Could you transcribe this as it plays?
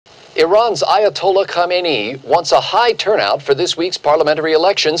Iran's Ayatollah Khamenei wants a high turnout for this week's parliamentary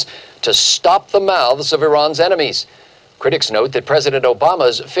elections to stop the mouths of Iran's enemies. Critics note that President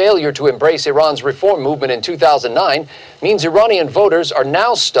Obama's failure to embrace Iran's reform movement in 2009 means Iranian voters are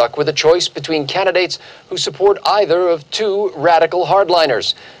now stuck with a choice between candidates who support either of two radical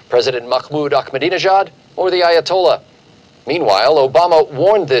hardliners, President Mahmoud Ahmadinejad or the Ayatollah. Meanwhile, Obama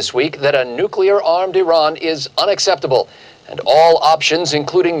warned this week that a nuclear-armed Iran is unacceptable, and all options,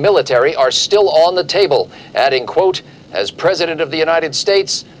 including military, are still on the table, adding, quote, "As President of the United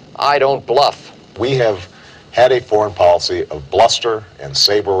States, I don't bluff." We have had a foreign policy of bluster and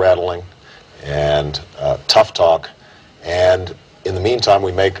saber rattling and tough talk, and in the meantime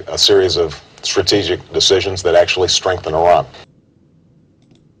we make a series of strategic decisions that actually strengthen Iran.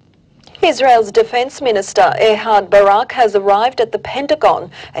 Israel's Defense Minister Ehud Barak has arrived at the Pentagon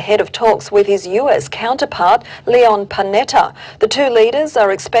ahead of talks with his U.S. counterpart Leon Panetta. The two leaders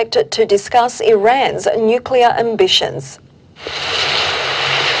are expected to discuss Iran's nuclear ambitions.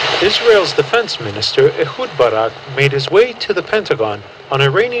 Israel's Defense Minister Ehud Barak made his way to the Pentagon on a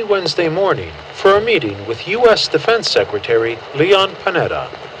rainy Wednesday morning for a meeting with U.S. Defense Secretary Leon Panetta.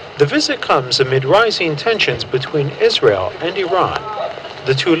 The visit comes amid rising tensions between Israel and Iran.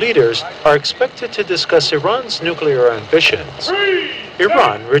 The two leaders are expected to discuss Iran's nuclear ambitions.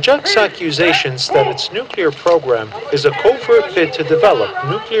 Iran rejects accusations that its nuclear program is a covert bid to develop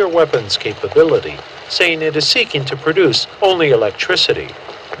nuclear weapons capability, saying it is seeking to produce only electricity.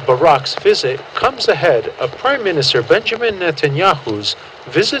 Barak's visit comes ahead of Prime Minister Benjamin Netanyahu's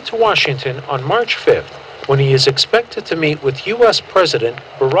visit to Washington on March 5th, when he is expected to meet with U.S. President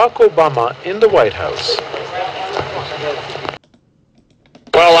Barack Obama in the White House.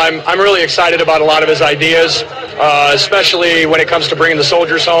 Well, I'm really excited about a lot of his ideas, especially when it comes to bringing the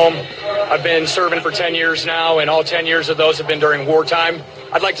soldiers home. I've been serving for 10 years now, and all 10 years of those have been during wartime.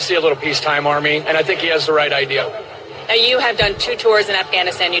 I'd like to see a little peacetime army, and I think he has the right idea. Now, you have done 2 tours in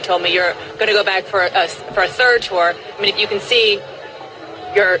Afghanistan. You told me you're going to go back for a third tour. I mean, if you can see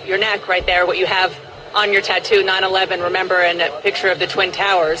your neck right there, what you have on your tattoo, 9/11, remember, and a picture of the Twin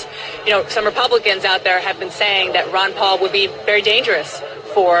Towers. You know, some Republicans out there have been saying that Ron Paul would be very dangerous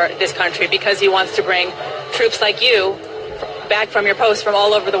for this country because he wants to bring troops like you back from your post from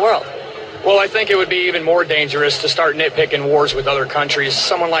all over the world. Well, I think it would be even more dangerous to start nitpicking wars with other countries.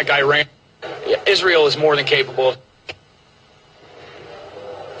 Someone like Iran, Israel is more than capable of.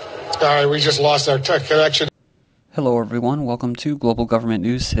 All right, we just lost our tech connection. Hello everyone, welcome to Global Government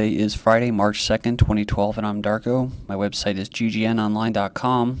News. Today is Friday, March 2nd, 2012, and I'm Darko. My website is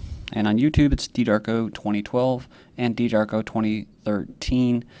ggnonline.com, and on YouTube it's ddarko2012 and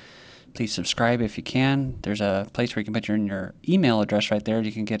ddarko2013. Please subscribe if you can. There's a place where you can put your email address right there.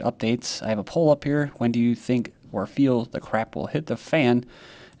 You can get updates. I have a poll up here. When do you think or feel the crap will hit the fan?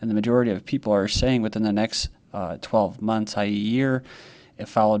 And the majority of people are saying within the next 12 months, i.e. year,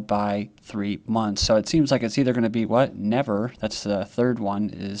 followed by 3 months. So it seems like it's either going to be what? Never. That's the third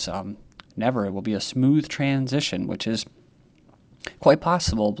one is never. It will be a smooth transition, which is quite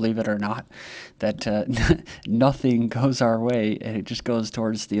possible, believe it or not, that nothing goes our way and it just goes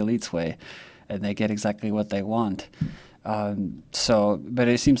towards the elite's way and they get exactly what they want. But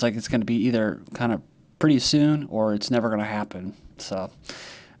it seems like it's going to be either kind of pretty soon or it's never going to happen. So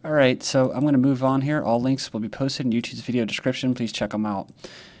all right, so I'm going to move on here. All links will be posted in YouTube's video description. Please check them out.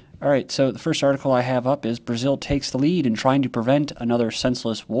 All right, so the first article I have up is Brazil takes the lead in trying to prevent another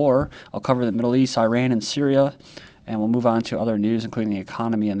senseless war. I'll cover the Middle East, Iran, and Syria, and we'll move on to other news, including the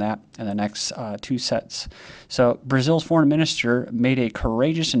economy and that in the next 2 sets. So Brazil's foreign minister made a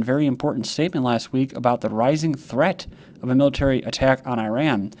courageous and very important statement last week about the rising threat of a military attack on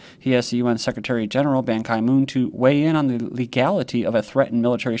Iran. He asked the UN Secretary General Ban Ki-moon to weigh in on the legality of a threatened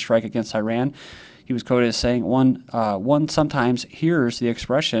military strike against Iran. He was quoted as saying, one sometimes hears the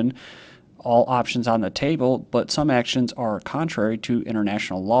expression, all options on the table, but some actions are contrary to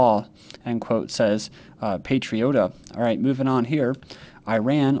international law, end quote, says Patriota. All right, moving on here.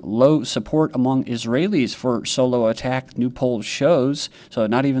 Iran, low support among Israelis for solo attack, new poll shows. So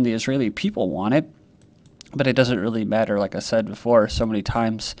not even the Israeli people want it. But it doesn't really matter, like I said before so many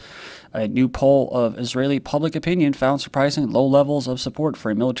times. A new poll of Israeli public opinion found surprisingly low levels of support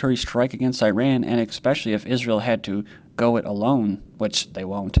for a military strike against Iran, and especially if Israel had to go it alone, which they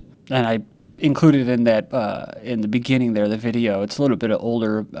won't. And I included in that, in the beginning there, the video. It's a little bit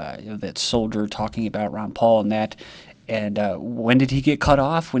older, that soldier talking about Ron Paul and that. And when did he get cut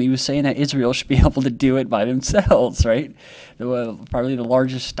off? When he was saying that Israel should be able to do it by themselves, right? Probably the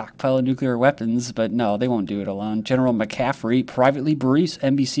largest stockpile of nuclear weapons, but no, they won't do it alone. General McCaffrey privately briefs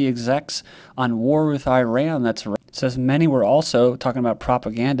NBC execs on war with Iran. That's right. Says many were also, talking about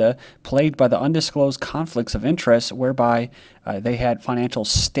propaganda, plagued by the undisclosed conflicts of interest whereby they had financial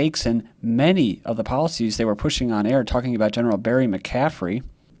stakes in many of the policies they were pushing on air, talking about General Barry McCaffrey.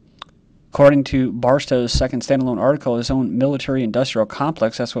 According to Barstow's second standalone article, his own military-industrial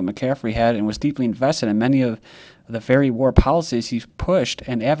complex, that's what McCaffrey had, and was deeply invested in many of the very war policies he pushed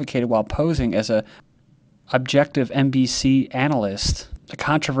and advocated while posing as a objective NBC analyst. The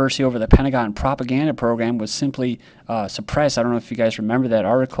controversy over the Pentagon propaganda program was simply suppressed. I don't know if you guys remember that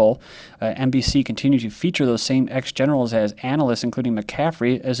article. NBC continued to feature those same ex-generals as analysts, including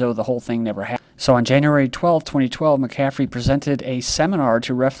McCaffrey, as though the whole thing never happened. So on January 12, 2012, McCaffrey presented a seminar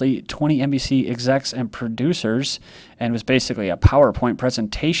to roughly 20 NBC execs and producers, and it was basically a PowerPoint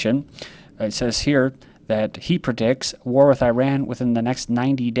presentation. It says here that he predicts war with Iran within the next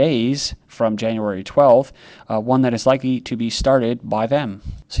 90 days from January 12th, one that is likely to be started by them.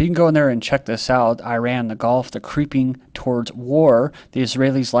 So you can go in there and check this out. Iran, the Gulf, the creeping towards war. The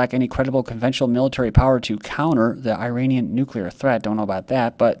Israelis lack any credible conventional military power to counter the Iranian nuclear threat. Don't know about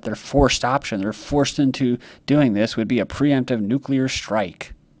that, but their forced option, they're forced into doing this, would be a preemptive nuclear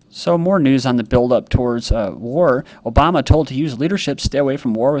strike. So more news on the build-up towards war. Obama told to use leadership to stay away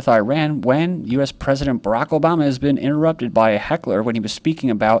from war with Iran when U.S. President Barack Obama has been interrupted by a heckler when he was speaking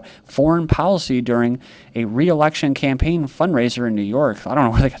about foreign policy during a re-election campaign fundraiser in New York. I don't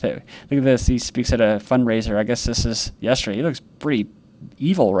know where they got that. Look at this. He speaks at a fundraiser. I guess this is yesterday. He looks pretty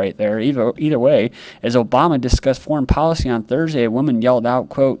evil right there. Either way, as Obama discussed foreign policy on Thursday, a woman yelled out,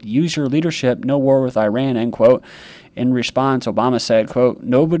 quote, "Use your leadership, no war with Iran," end quote. In response, Obama said, quote,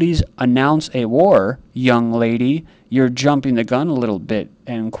 "Nobody's announced a war, young lady. You're jumping the gun a little bit,"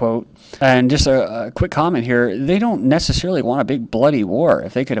 end quote. And just a quick comment here. They don't necessarily want a big bloody war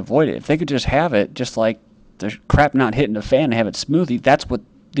if they could avoid it. If they could just have it, just like the crap not hitting the fan and have it smoothly, that's what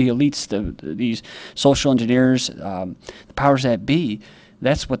the elites, these social engineers, the powers that be,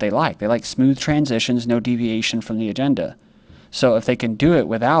 that's what they like. They like smooth transitions, no deviation from the agenda. So if they can do it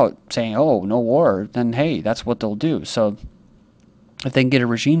without saying, oh, no war, then hey, that's what they'll do. So if they can get a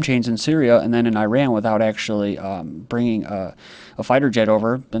regime change in Syria and then in Iran without actually bringing a fighter jet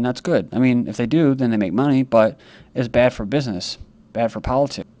over, then that's good. I mean, if they do, then they make money, but it's bad for business, bad for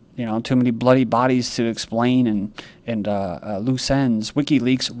politics. You know, too many bloody bodies to explain and loose ends.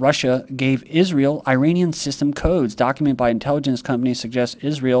 WikiLeaks, Russia gave Israel Iranian system codes. Document by intelligence companies suggests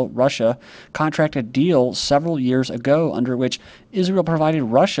Israel, Russia contracted a deal several years ago under which Israel provided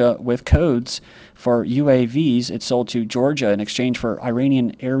Russia with codes for UAVs it sold to Georgia in exchange for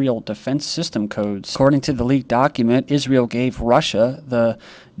Iranian aerial defense system codes. According to the leaked document, Israel gave Russia the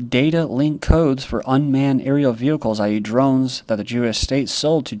data link codes for unmanned aerial vehicles, i.e. drones, that the Jewish state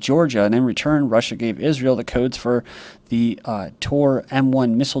sold to Georgia, and in return, Russia gave Israel the codes for the Tor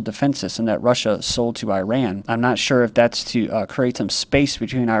M1 missile defense system that Russia sold to Iran. I'm not sure if that's to create some space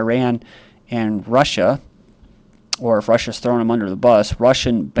between Iran and Russia, or if Russia's throwing them under the bus.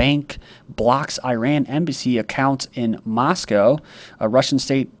 Russian bank blocks Iran embassy accounts in Moscow. A Russian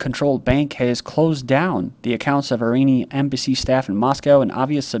state-controlled bank has closed down the accounts of Iranian embassy staff in Moscow, an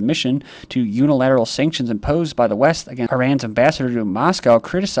obvious submission to unilateral sanctions imposed by the West against Iran's ambassador to Moscow.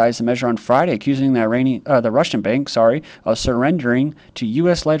 Criticized the measure on Friday, accusing the Russian bank, of surrendering to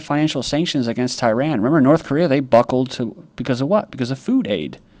U.S.-led financial sanctions against Iran. Remember, North Korea, they buckled to because of what? Because of food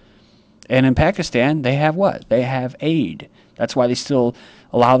aid. And in Pakistan, they have what? They have aid. That's why they still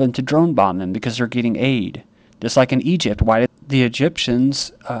allow them to drone bomb them, because they're getting aid. Just like in Egypt, why did the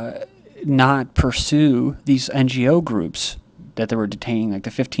Egyptians not pursue these NGO groups that they were detaining, like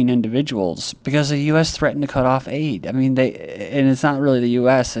the 15 individuals? Because the U.S. threatened to cut off aid. I mean, and it's not really the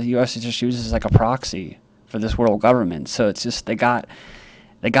U.S. The U.S. is just used as like a proxy for this world government. So it's just they got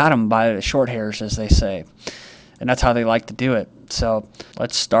them by the short hairs, as they say. And that's how they like to do it. So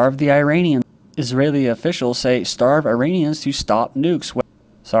let's starve the Iranians. Israeli officials say starve Iranians to stop nukes.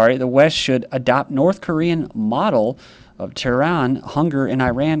 The West should adopt North Korean model of Tehran. Hunger in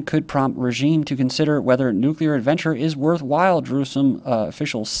Iran could prompt regime to consider whether nuclear adventure is worthwhile, Jerusalem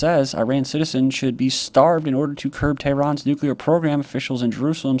official says. Iran citizens should be starved in order to curb Tehran's nuclear program, officials in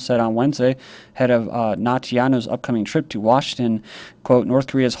Jerusalem said on Wednesday, ahead of Netanyahu's upcoming trip to Washington. Quote, North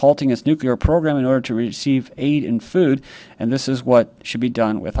Korea is halting its nuclear program in order to receive aid and food, and this is what should be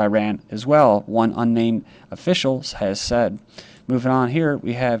done with Iran as well, one unnamed official has said. Moving on here,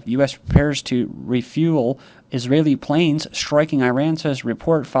 we have U.S. prepares to refuel Israeli planes striking Iran, says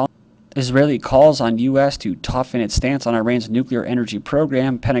report following Israeli calls on U.S. to toughen its stance on Iran's nuclear energy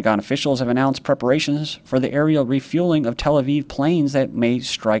program. Pentagon officials have announced preparations for the aerial refueling of Tel Aviv planes that may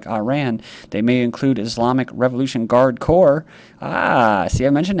strike Iran. They may include Islamic Revolution Guard Corps. See, I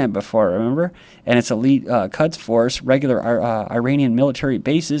mentioned that before, remember? And its elite Quds Force, regular Iranian military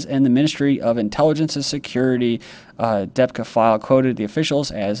bases, and the Ministry of Intelligence and Security. Depka file quoted the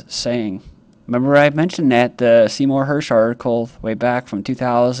officials as saying. Remember I mentioned that the Seymour Hersh article way back from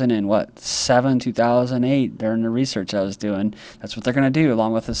 2007, 2008 during the research I was doing. That's what they're going to do,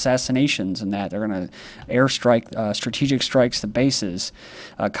 along with assassinations and that. They're going to airstrike, strategic strikes to bases.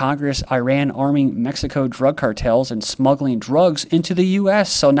 Congress, Iran arming Mexico drug cartels and smuggling drugs into the U.S.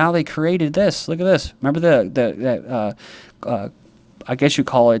 So now they created this. Look at this. Remember I guess you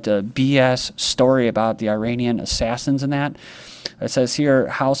call it a BS story about the Iranian assassins and that? It says here,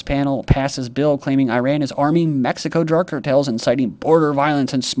 House panel passes bill claiming Iran is arming Mexico drug cartels, inciting border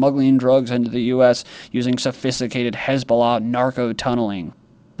violence and smuggling drugs into the U.S. using sophisticated Hezbollah narco tunneling.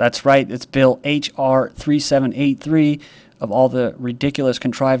 That's right, it's Bill H.R. 3783. Of all the ridiculous,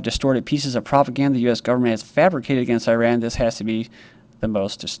 contrived, distorted pieces of propaganda the U.S. government has fabricated against Iran, this has to be the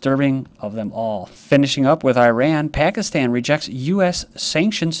most disturbing of them all. Finishing up with Iran, Pakistan rejects U.S.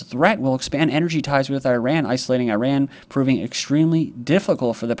 sanctions threat, will expand energy ties with Iran, isolating Iran, proving extremely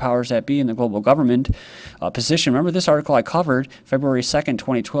difficult for the powers that be in the global government. Position, remember this article I covered, February 2nd,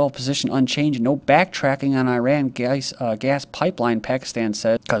 2012, position unchanged, no backtracking on Iran gas pipeline, Pakistan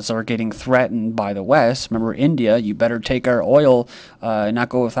said, because they're getting threatened by the West. Remember India, you better take our oil and not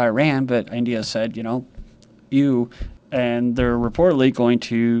go with Iran, but India said, and they're reportedly going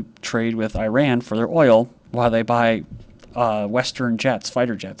to trade with Iran for their oil while they buy Western jets,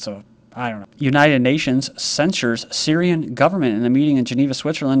 fighter jets. So, I don't know. United Nations censures Syrian government. In a meeting in Geneva,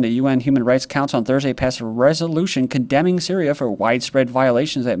 Switzerland, the UN Human Rights Council on Thursday passed a resolution condemning Syria for widespread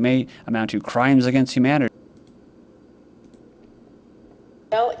violations that may amount to crimes against humanity.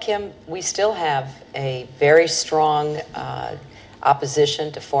 Well, Kim, we still have a very strong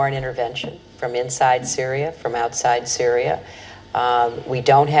opposition to foreign intervention from inside Syria, from outside Syria. We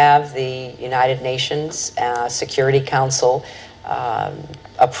don't have the United Nations Security Council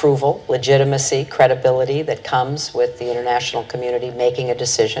approval, legitimacy, credibility that comes with the international community making a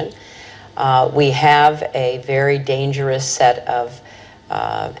decision. We have a very dangerous set of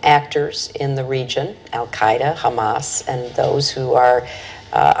actors in the region, Al-Qaeda, Hamas, and those who are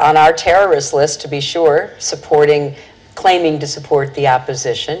on our terrorist list, to be sure, claiming to support the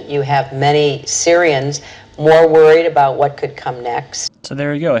opposition. You have many Syrians more worried about what could come next. So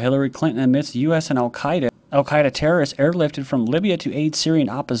there you go. Hillary Clinton admits U.S. and Al-Qaeda terrorists airlifted from Libya to aid Syrian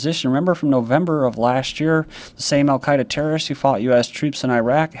opposition. Remember from November of last year, the same Al-Qaeda terrorists who fought U.S. troops in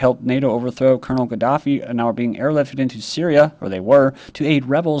Iraq, helped NATO overthrow Colonel Gaddafi, and now are being airlifted into Syria, or they were, to aid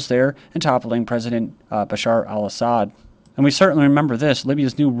rebels there and toppling President Bashar al-Assad. And we certainly remember this.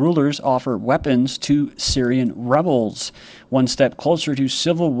 Libya's new rulers offer weapons to Syrian rebels. One step closer to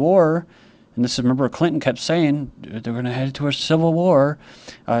civil war. And this is, remember, Clinton kept saying, they're going to head to a civil war.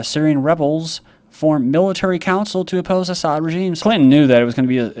 Syrian rebels form military council to oppose Assad regimes. Clinton knew that it was going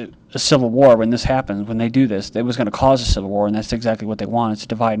to be a civil war when this happened. When they do this, it was going to cause a civil war, and that's exactly what they want, is to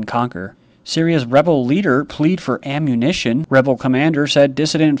divide and conquer. Syria's rebel leader plead for ammunition. Rebel commander said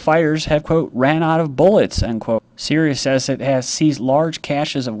dissident fighters have, quote, ran out of bullets, end quote. Syria says it has seized large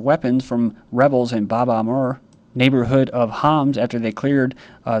caches of weapons from rebels in Bab Amur, neighborhood of Homs, after they cleared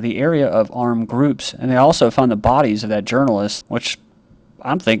the area of armed groups. And they also found the bodies of that journalist, which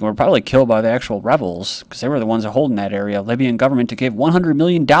I'm thinking were probably killed by the actual rebels, because they were the ones that holding that area. Libyan government to give $100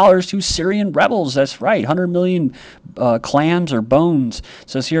 million to Syrian rebels. That's right, 100 million clams or bones. It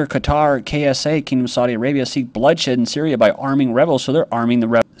says here, Qatar, KSA, Kingdom of Saudi Arabia, seek bloodshed in Syria by arming rebels, so they're arming the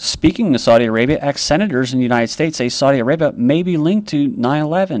rebels. Speaking of Saudi Arabia, ex-senators in the United States say Saudi Arabia may be linked to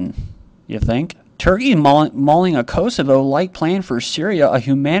 9/11. You think? Turkey mulling a Kosovo-like plan for Syria, a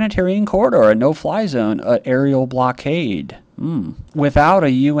humanitarian corridor, a no-fly zone, an aerial blockade. Without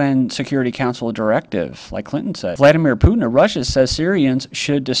a UN Security Council directive, like Clinton said. Vladimir Putin of Russia says Syrians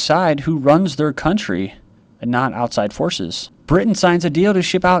should decide who runs their country and not outside forces. Britain signs a deal to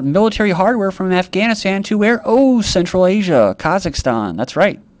ship out military hardware from Afghanistan to where? Oh, Central Asia, Kazakhstan. That's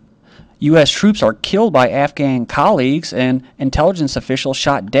right. U.S. troops are killed by Afghan colleagues and intelligence officials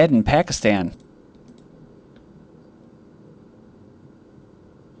shot dead in Pakistan.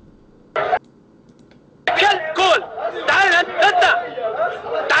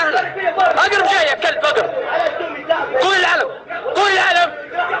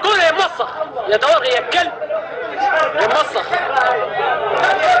 يا طواغي يا